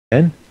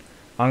Again?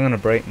 I'm gonna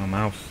break my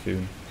mouse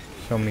soon.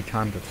 So many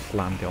times I've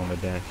slammed it on the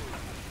desk.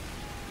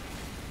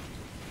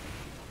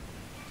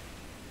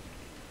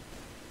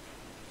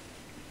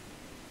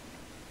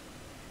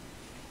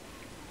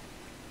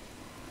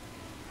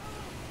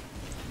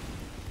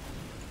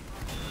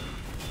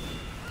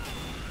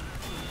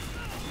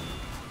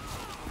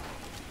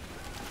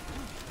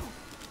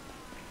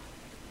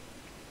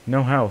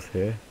 No health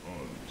here.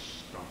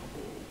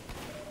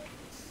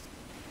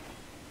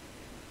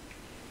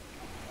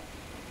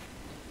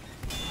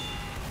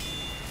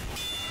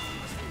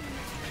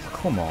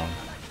 Come on.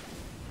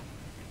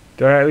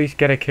 Did I at least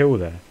get a kill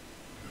there?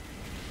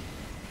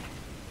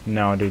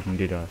 No, I didn't,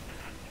 did I?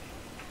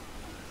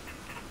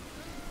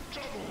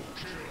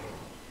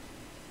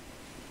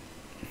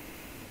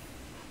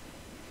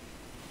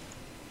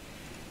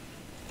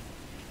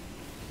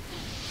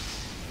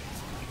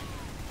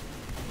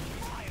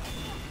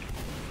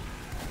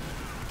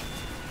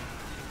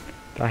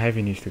 That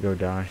heavy needs to go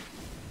die.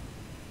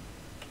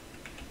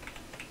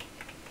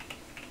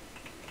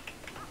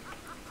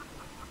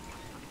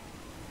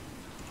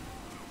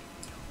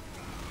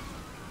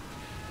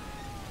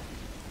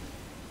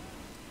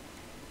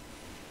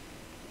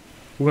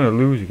 We're gonna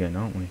lose again,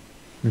 aren't we?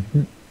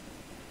 Mm-hmm.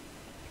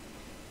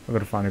 I've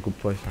gotta find a good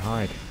place to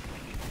hide.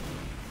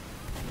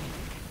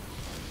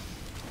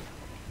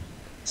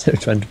 So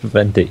trying to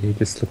prevent it, you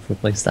just look for a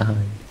place to hide.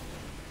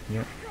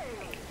 Yep.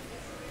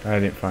 I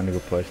didn't find a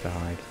good place to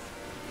hide.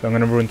 So I'm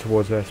gonna run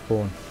towards their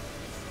spawn.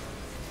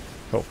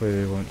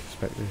 Hopefully they won't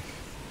suspect this.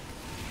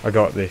 I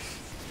got this.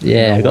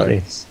 Yeah, I got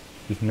this.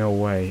 There's no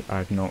way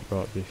I've not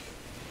got this.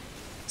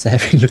 So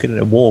having looking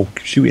at a wall,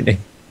 shooting it.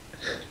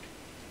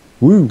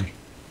 Woo!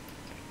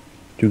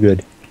 Too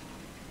good.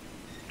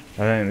 I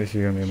think this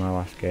is gonna be my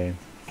last game.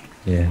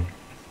 Yeah.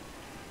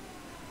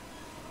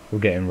 We're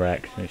getting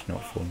wrecked and it's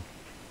not fun.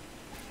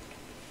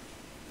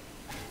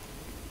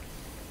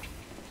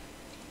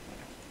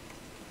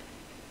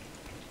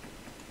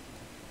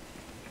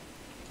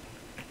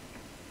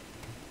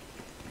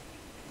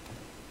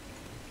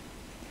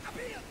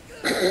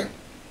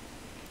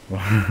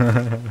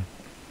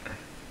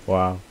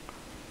 Wow.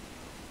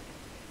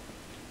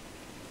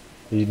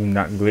 Even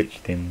that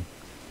glitched him.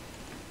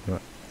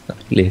 Not a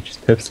glitch, it's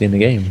purposely in the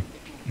game.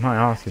 My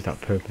arse is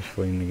that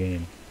purposefully in the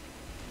game.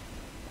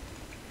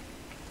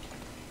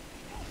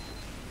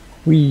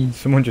 Whee!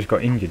 Someone just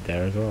got injured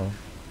there as well.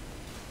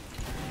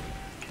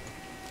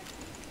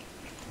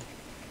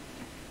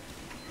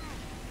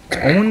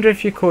 I wonder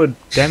if you could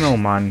demo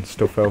man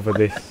stuff over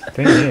this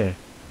thing here.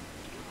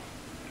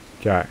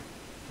 Jack,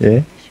 Yeah?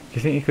 do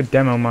you think you could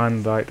demo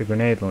man like the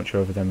grenade launcher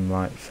over them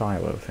like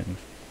silo things?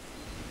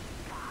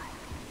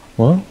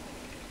 What?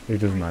 It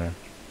doesn't matter.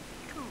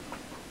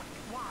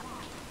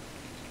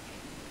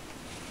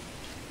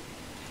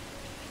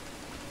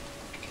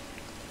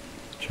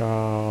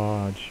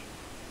 Charge.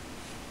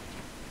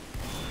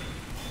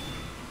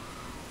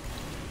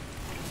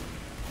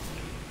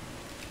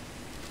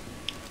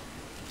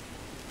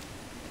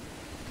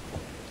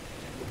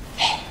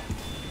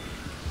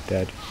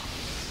 Dead.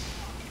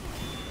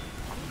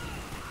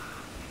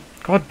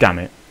 God damn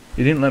it.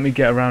 You didn't let me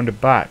get around the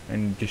back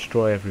and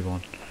destroy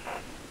everyone.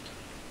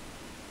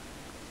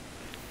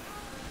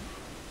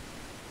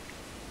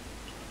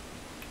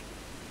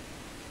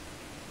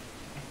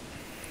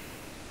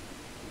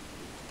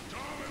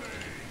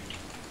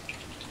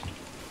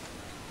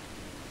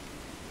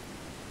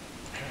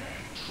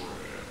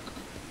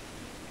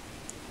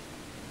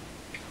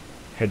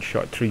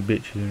 Headshot 3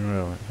 bitches in a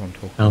row, that's what I'm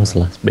talking That was the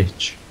about. last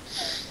bitch.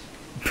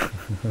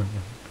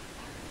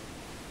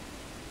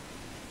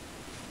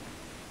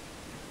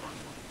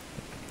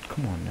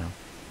 Come on now.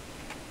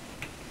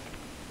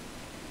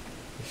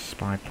 This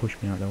spy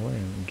pushed me out of the way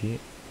and get.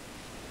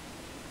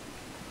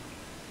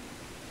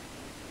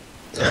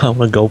 I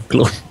want a golf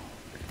club.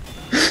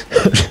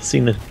 I've just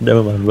seen a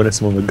demo man running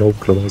someone with a golf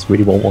club. I just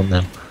really want one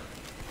now.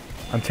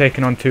 I'm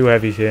taking on 2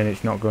 heavies here and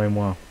it's not going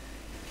well.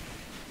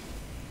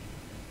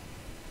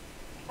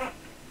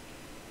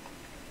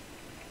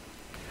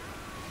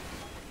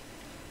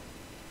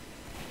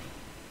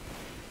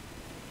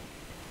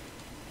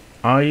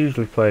 I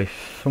usually play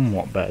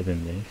somewhat better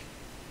than this,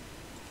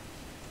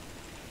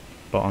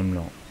 but I'm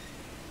not.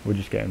 We're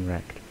just getting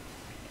wrecked.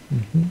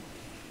 Mm-hmm.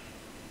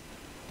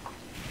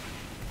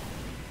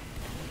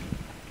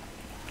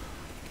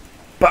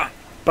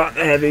 Back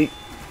the heavy!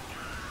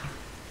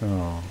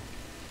 Oh.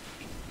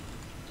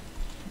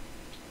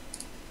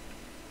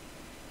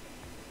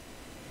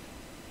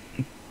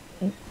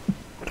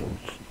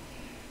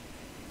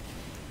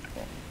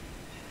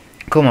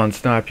 Come on,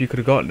 Snipe, you could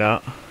have got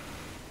that.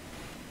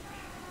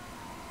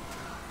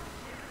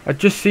 I've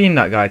just seen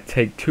that guy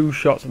take 2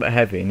 shots at the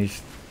heavy and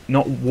he's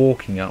not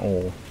walking at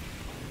all.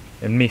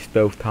 And missed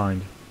both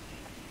times.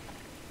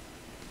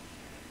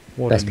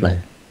 What Best a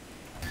player.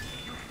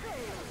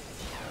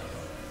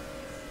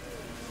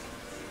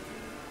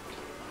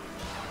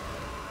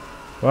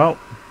 Well,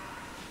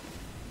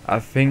 I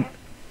think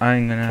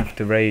I'm gonna have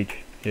to rage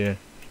here.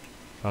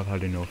 I've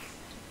had enough.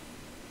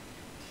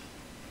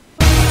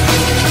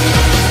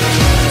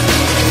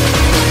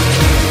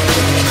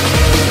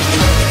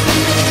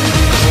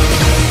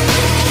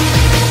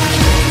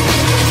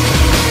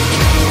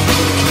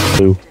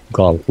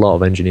 got a lot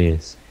of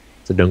engineers,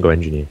 so don't go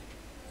engineer.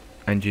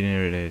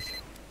 Engineer it is.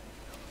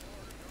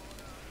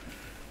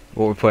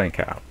 What we're playing,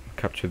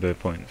 capture the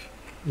points.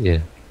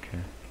 Yeah. Okay.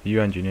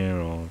 You engineer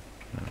or no?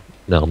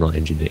 No, I'm not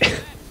engineer.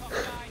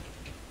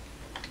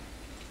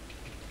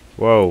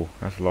 Whoa,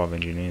 that's a lot of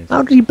engineers.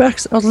 How did he back?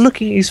 I was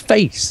looking at his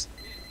face.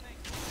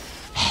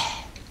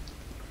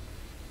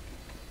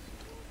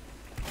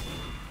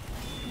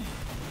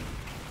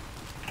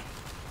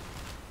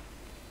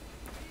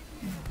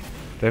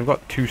 They've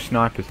got 2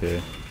 snipers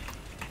here.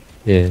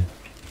 Yeah.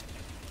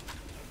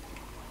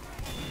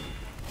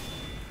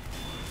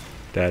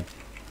 Dead.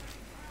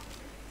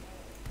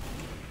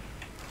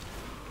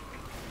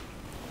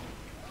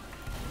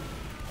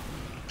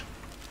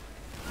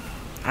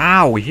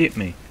 Ow, he hit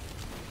me.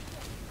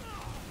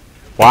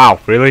 Wow,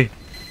 really?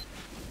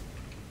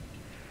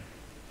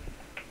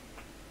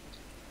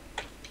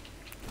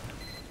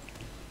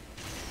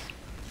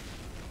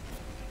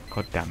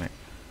 God damn it.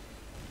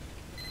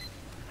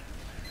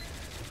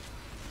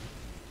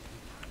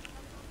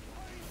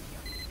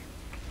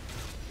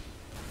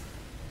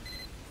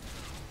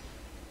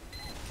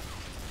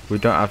 We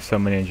don't have so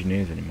many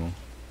engineers anymore.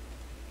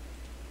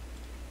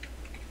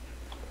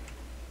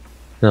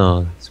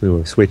 No, so we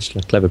were switched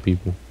like clever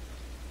people.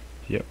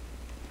 Yep.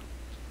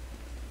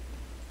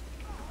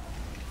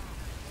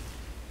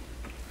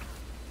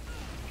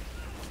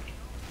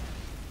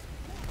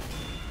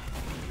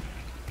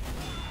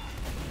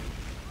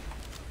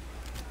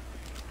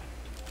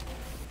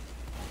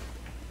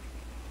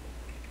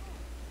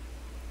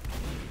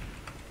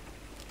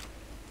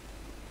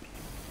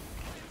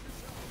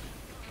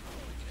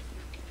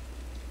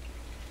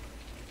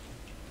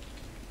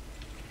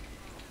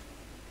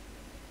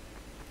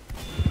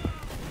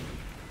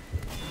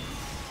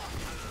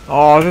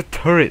 Oh, there's a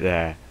turret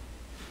there.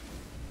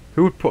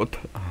 Who would put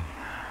a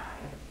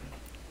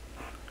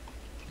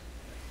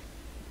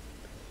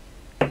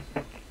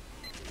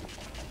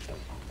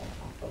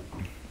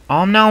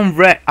I'm now on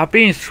red. I've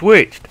been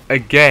switched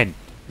again.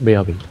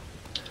 BRB.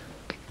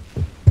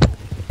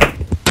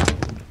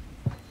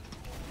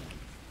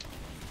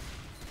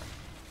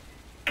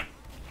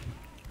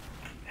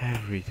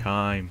 Every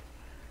time.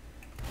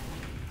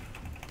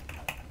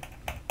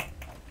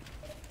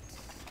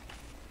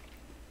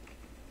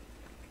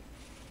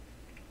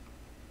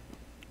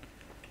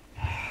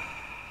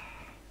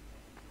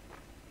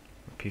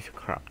 Piece of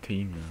crap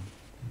team now.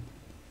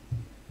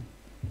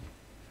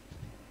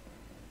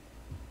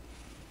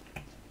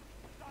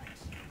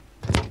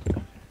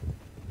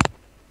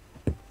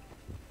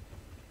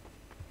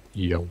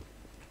 Yo.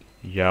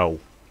 Yo.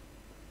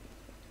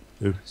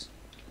 Oops.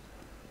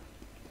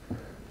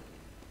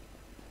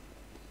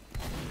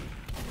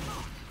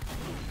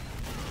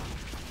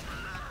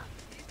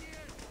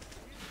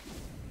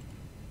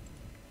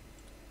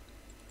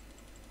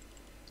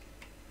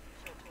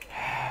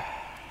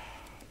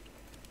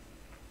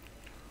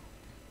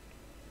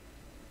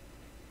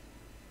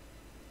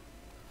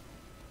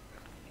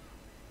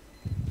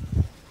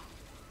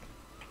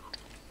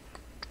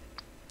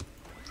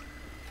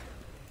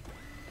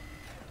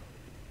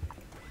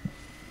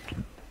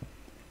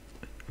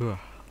 Ugh.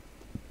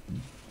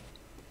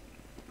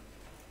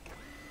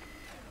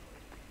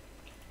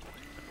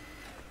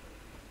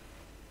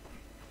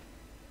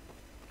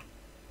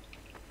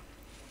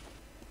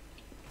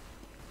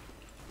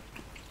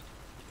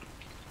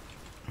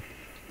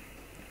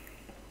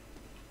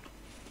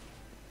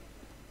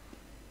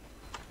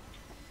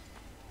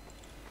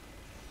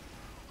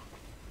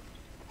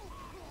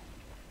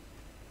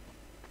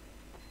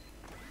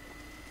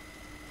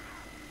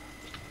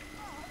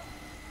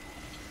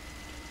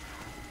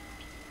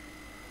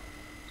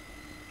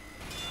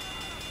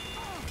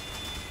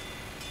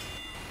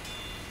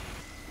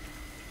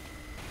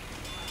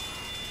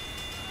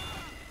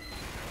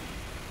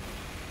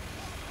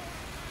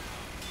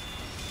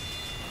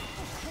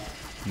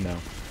 No.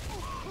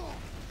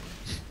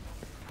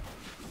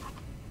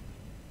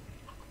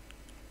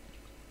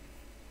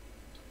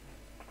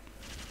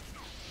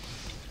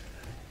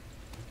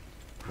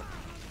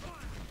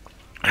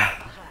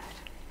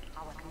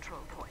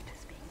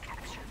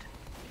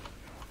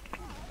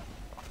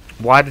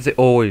 Why does it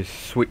always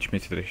switch me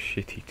to the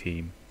shitty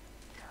team?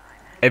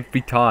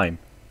 Every time.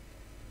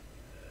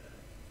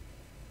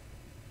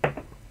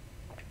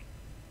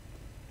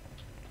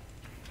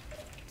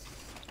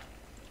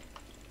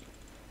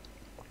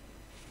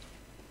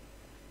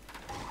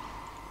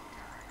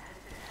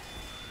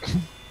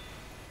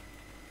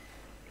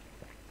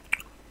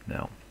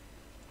 No.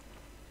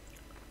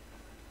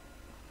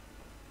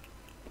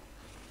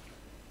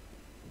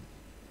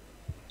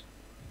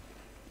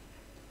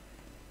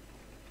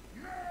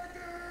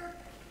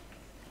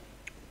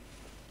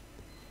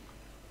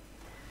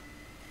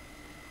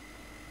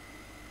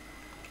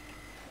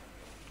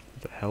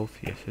 The health,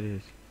 yes it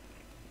is.